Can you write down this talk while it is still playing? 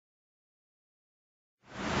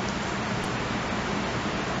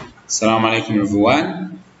Assalamu alaikum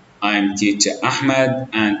everyone. I'm teacher Ahmed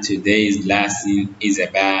and today's lesson is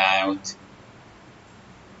about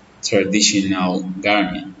traditional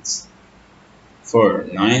garments for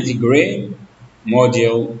 9th grade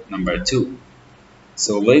module number 2.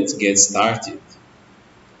 So let's get started.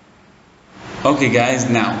 Okay guys,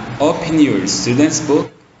 now open your student's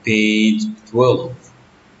book, page 12.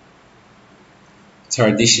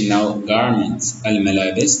 Traditional garments,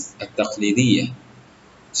 الملابس التقليدية.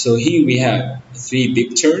 So here we have 3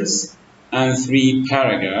 pictures and 3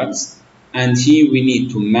 paragraphs, and here we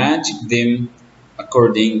need to match them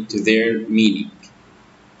according to their meaning.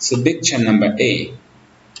 So picture number A.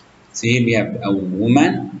 So here we have a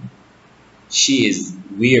woman. She is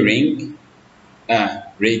wearing a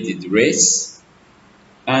red dress,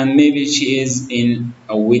 and maybe she is in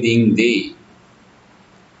a wedding day.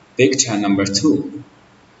 Picture number 2.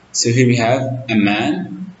 So here we have a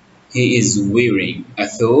man. He is wearing a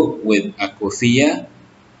thobe with a kufiya,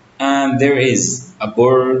 and there is a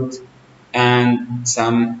board and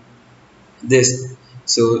some this.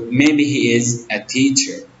 So maybe he is a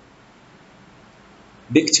teacher.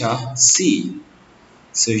 Picture C.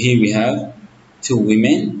 So here we have 2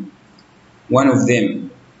 women. One of them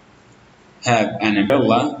have an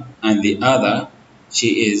umbrella, and the other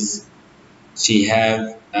she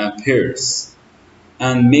have a purse,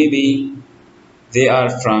 and maybe they are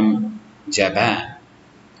from Japan.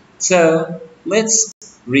 So let's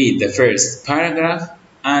read the first paragraph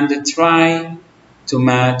and try to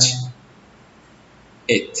match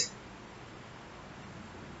it.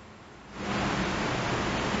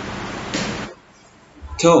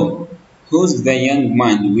 Tom, who's the young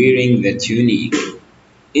man wearing the tunic?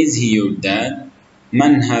 Is he your dad?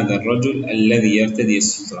 من هذا الرجل الذي يرتدي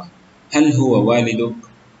السترة؟ هل هو والدك؟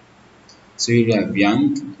 So you have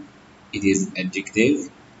young, it is adjective.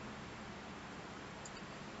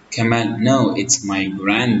 Kamal, no, it's my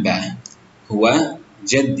grandpa. هو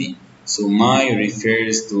جدي. So my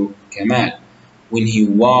refers to Kamal when he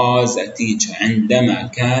was a teacher.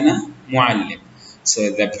 عندما كان معلم.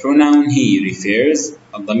 So the pronoun he refers,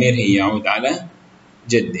 الضمير هي يعود على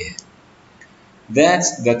جده.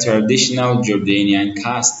 That's the traditional Jordanian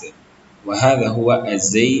costume. وهذا هو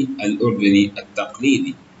الزي الأردني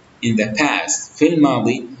التقليدي. In the past, في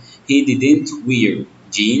الماضي, he didn't wear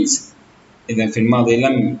jeans. إذا في الماضي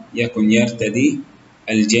لم يكن يرتدي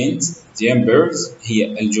الجينز. Jumpers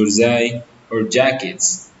هي الجرزاي or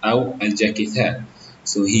jackets أو الجاكيتات.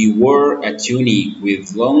 So he wore a tunic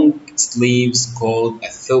with long sleeves called a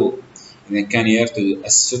thobe. إذا كان يرتدي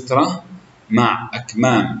السترة مع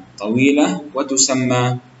أكمام طويلة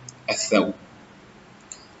وتسمى الثوب.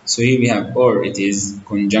 So here we have or, it is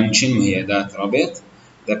conjunction وهي أداة ربط.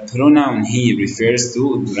 The pronoun he refers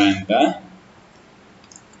to grandpa.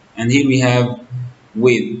 And here we have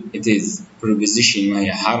with, it is preposition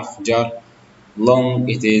وهي حرف جر. Long,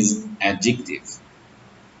 it is adjective.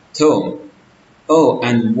 Tom, oh,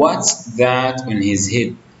 and what's that on his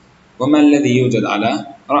head? وما الذي يوجد على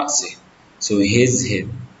رأسه? So his head.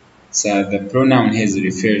 So the pronoun his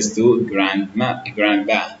refers to grandpa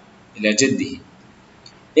إلى جده.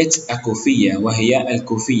 It's a kufiya وهي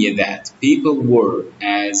الكوفية that people wore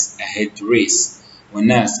as a headdress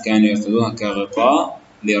والناس كانوا يرتدونها كغطاء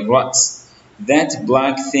للرأس. That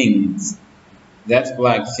black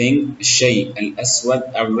thing الشيء الأسود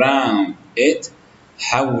around it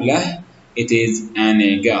حوله, it is an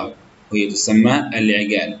عقال وهي تسمى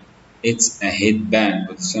العقال. It's a headband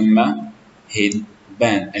وتسمى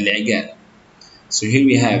headband العقال. So here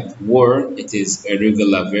we have wore, it is a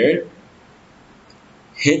regular verb.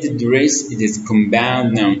 Headdress, it is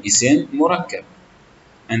compound noun اسم مركب.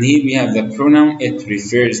 And here we have the pronoun it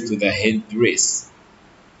refers to the headdress.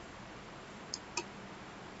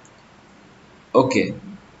 Okay,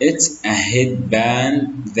 it's a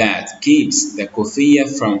headband that keeps the kufiya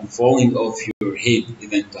from falling off your head.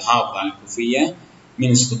 إذا تحافظ على الكوفية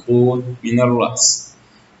من السقوط من الرأس.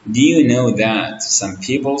 Do you know that some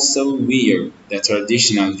people still wear the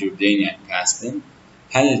traditional Jordanian costume?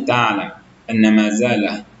 هل تعلم أن ما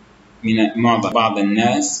زال بعض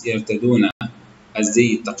الناس يرتدون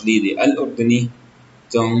الزي التقليدي الأردني؟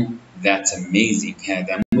 Tom, that's amazing.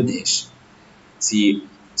 هذا مدهش. See,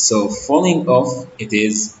 so falling off, it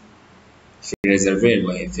is phrasal verb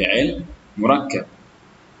وهي فعل مركب.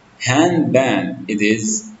 Handband, it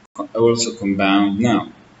is also compound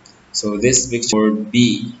noun. So this picture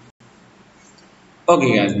B.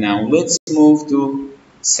 Okay guys, now let's move to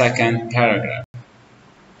second paragraph.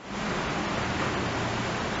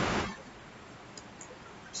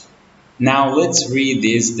 Now let's read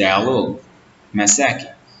this dialogue.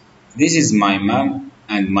 Masaki, this is my mom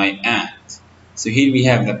and my aunt. So here we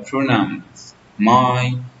have the pronouns.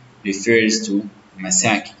 My refers to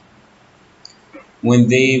مساكي. When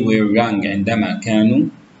they were young عندما كانوا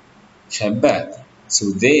شابات.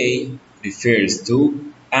 So they refers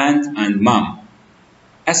to aunt and mom.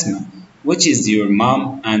 Asma, which is your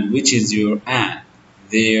mom and which is your aunt?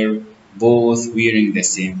 They're both wearing the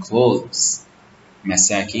same clothes.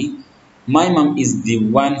 Masaki, my mom is the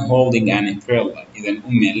one holding an umbrella. إذا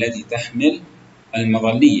أمي التي تحمل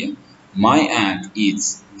المظلية. My aunt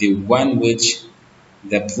is the one which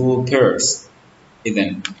the blue purse.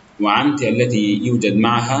 إذا وعمتي التي يوجد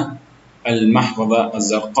معها المحفظة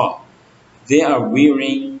الزرقاء. They are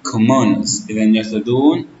wearing kimonos. إذا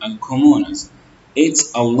يرتدون الكومونوس.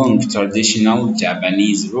 It's a long traditional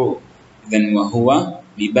Japanese robe. إذا وهو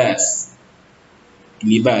لباس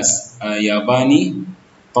ياباني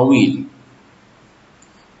طويل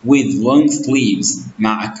with long sleeves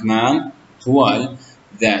مع أكمام طوال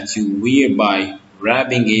that you wear by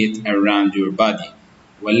wrapping it around your body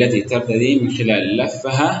والتي ترتدي من خلال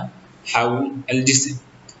لفها حول الجسم.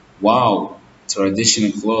 Wow,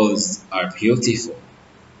 traditional clothes are beautiful.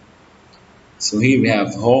 So here we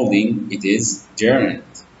have holding, it is gerund,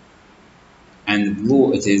 and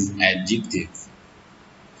blue, it is adjective,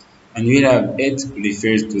 and we have it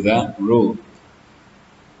refers to the robe.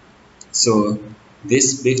 So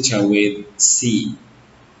this picture with C.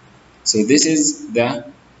 So this is the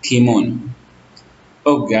kimono.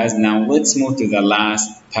 Oh guys, now let's move to the last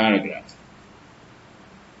paragraph.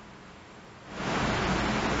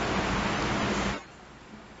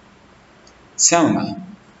 Salma,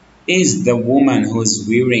 is the woman who's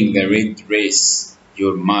wearing the red dress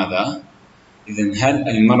your mother? إذن هل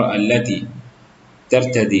المرأة التي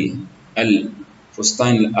ترتدي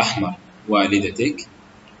الفستان الأحمر والدتك؟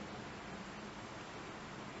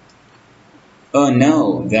 Oh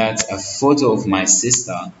no, that's a photo of my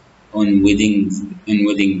sister on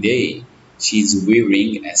wedding day. She's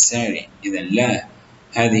wearing a sari. إذن لا،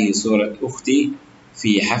 هذه صورة أختي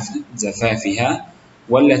في حفل زفافها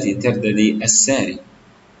والتي ترتدي الساري.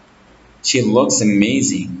 She looks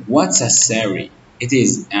amazing. What's a sari? It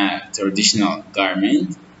is a traditional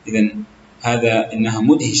garment. إذن هذا إنها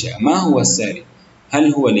مدهشة. ما هو الساري؟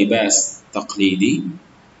 هل هو لباس تقليدي؟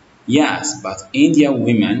 Yes, but Indian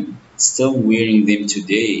women still wearing them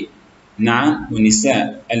today. نعم،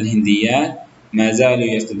 ونساء الهنديات ما زالوا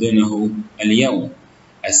يرتدونه اليوم.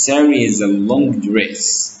 A sari is a long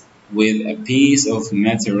dress with a piece of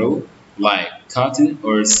material like cotton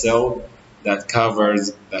or silk that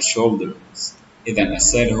covers the shoulders. إذا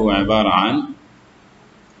الساري هو عبارة عن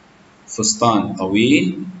فستان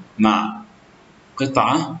طويل مع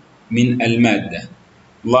قطعة من المادة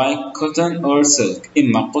like cotton or silk.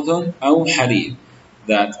 إما قطن أو حرير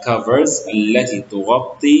that covers التي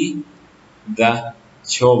تغطي the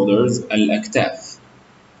shoulders الأكتاف.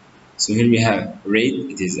 So here we have red,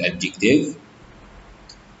 it is adjective.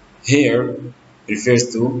 Hair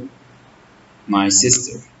refers to my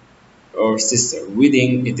sister or sister.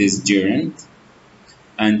 Wedding, it is gerund.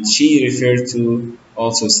 And she refers to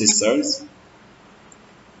also sisters.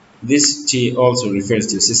 This she also refers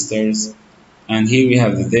to sisters. And here we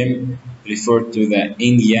have them refer to the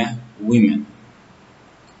India women.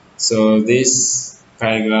 So this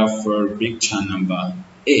paragraph for picture number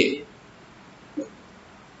A.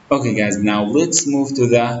 Okay guys, now let's move to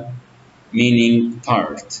the meaning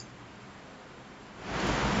part.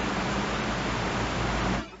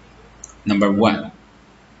 Number 1.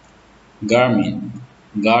 Garment.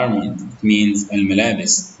 Garment means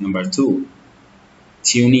الملابس. Number 2.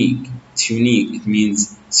 Tunic. Tunic, it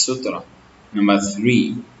means sutra. Number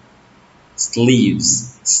 3.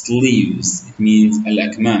 Sleeves. Sleeves, it means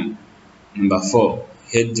الأكمام. Number 4.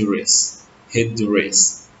 Headdress.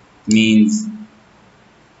 Headdress, it means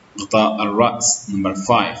غطاء الرأس. Number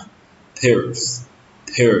 5. Purse.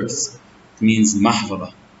 Purse, it means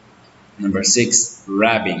محفظة. Number 6.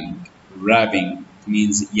 Wrapping. Wrapping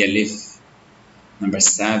means يلف. Number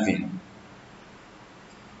 7.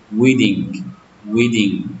 Wedding.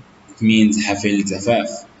 Wedding, it means حفل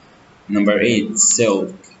زفاف. Number 8.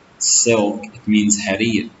 Silk. Silk, it means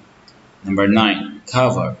حرير. Number 9.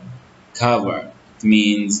 Cover. Cover, it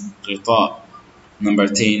means غطاء. Number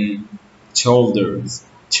 10. Shoulders.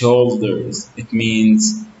 Shoulders, it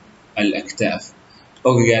means الأكتاف.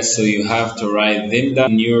 Okay guys, so you have to write them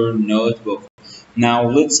down in your notebook. Now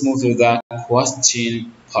let's move to the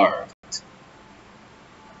question part.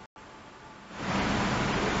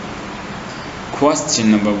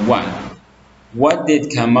 Question number 1. What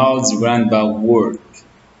did Kamal's grandpa work?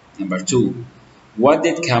 Number 2. What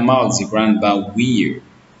did Kamal's grandpa wear?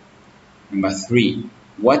 Number 3.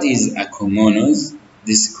 What is a kimono?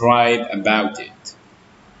 Describe about it.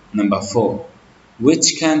 Number 4.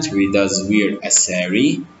 Which country does wear a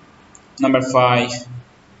sari? Number 5.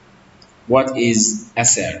 What is a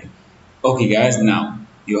sari? Okay, guys, now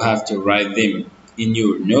you have to write them in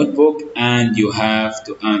your notebook and you have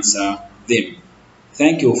to answer them.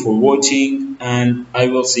 Thank you for watching and I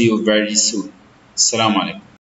will see you very soon. Assalamu alaikum.